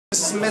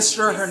is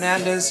Mr.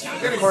 Hernandez,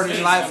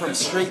 recording live from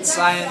Street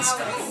Science.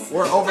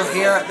 We're over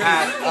here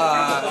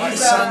at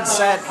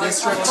Sunset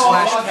District /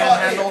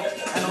 Panhandle,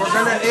 and we're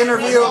gonna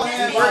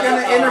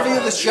interview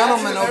this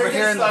gentleman over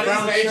here in the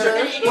brown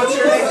shirt. What's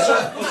your name,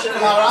 sir?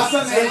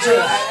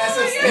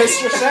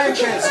 Mr.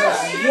 Sanchez.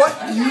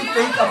 What do you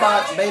think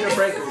about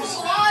Baytobrakers?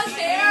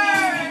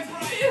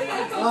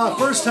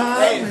 First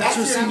time,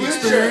 interesting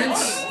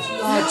experience.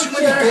 Too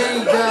many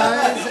gay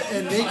guys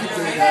and naked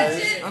gay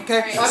guys.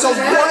 Okay, so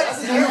what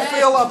do you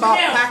feel about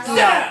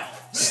Pacquiao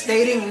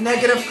stating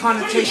negative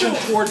connotation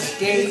towards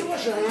gay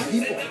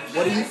people?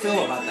 What do you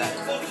feel about that?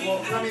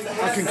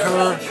 I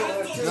concur.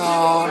 No,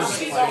 I'm just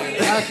playing.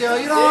 Pacquiao,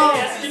 you know,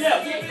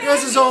 he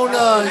has his own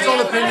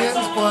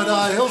opinions,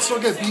 but he'll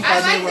still get beat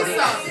by Mayweather.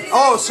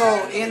 Oh,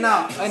 so in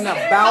a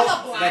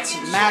bout that's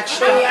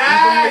matched up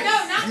evenly,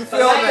 you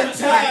feel that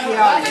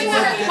Pacquiao would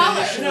get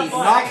initially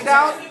knocked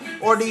out?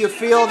 Or do you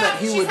feel that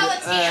he would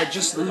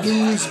just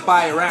lose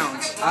by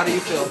rounds? How do you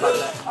feel about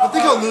that? I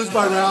think he'll lose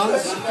by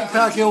rounds.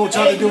 Pacquiao will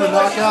try to do a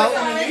knockout.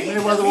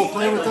 Mayweather will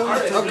play with him.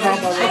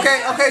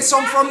 Okay.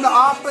 So from the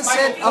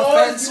opposite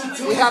offense,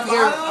 we have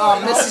here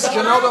Mrs.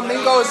 Janelle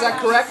Domingo. Is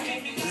that correct?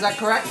 Is that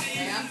correct?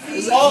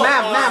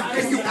 Ma'am,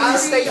 can you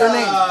please state your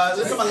name?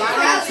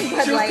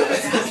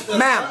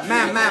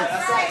 Ma'am,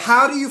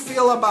 how do you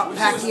feel about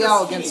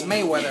Pacquiao against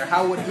Mayweather?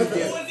 How would he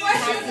do?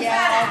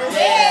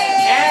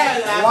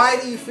 Why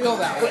do you feel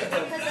that way?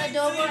 Because I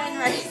don't mind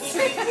rice.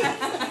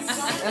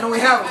 And we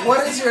have,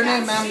 what is your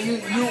name, ma'am? You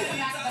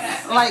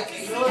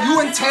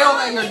entail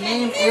that your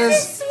name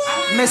is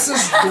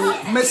Mrs.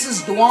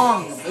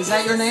 Duong. Is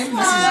that your name,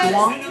 Mrs.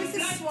 Duong?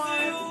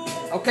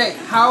 Okay,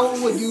 how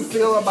would you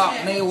feel about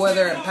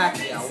Mayweather and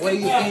Pacquiao? What do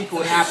you think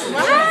would happen?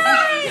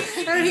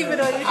 I don't even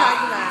know what you're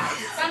talking about.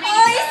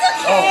 Oh, it's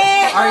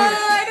okay.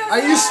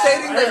 Are you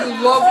stating that you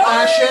love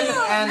fashion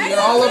and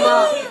you're all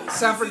about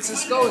San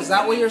Francisco? Is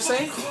that what you're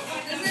saying?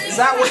 Is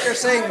that what you're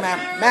saying, ma'am?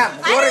 Ma'am,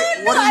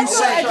 what are you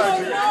saying?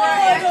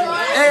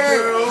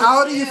 Hey,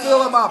 how do you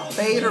feel about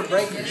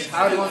Baytobrakers?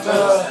 How do you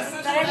feel?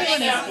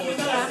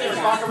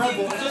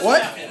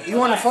 What? You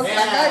want to fuck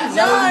that guy? Is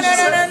that what you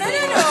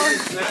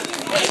said?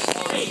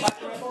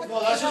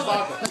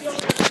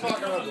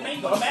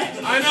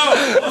 I know.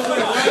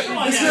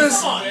 This is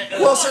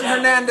Wilson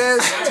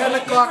Hernandez, 10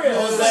 o'clock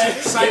news,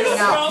 signing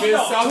out.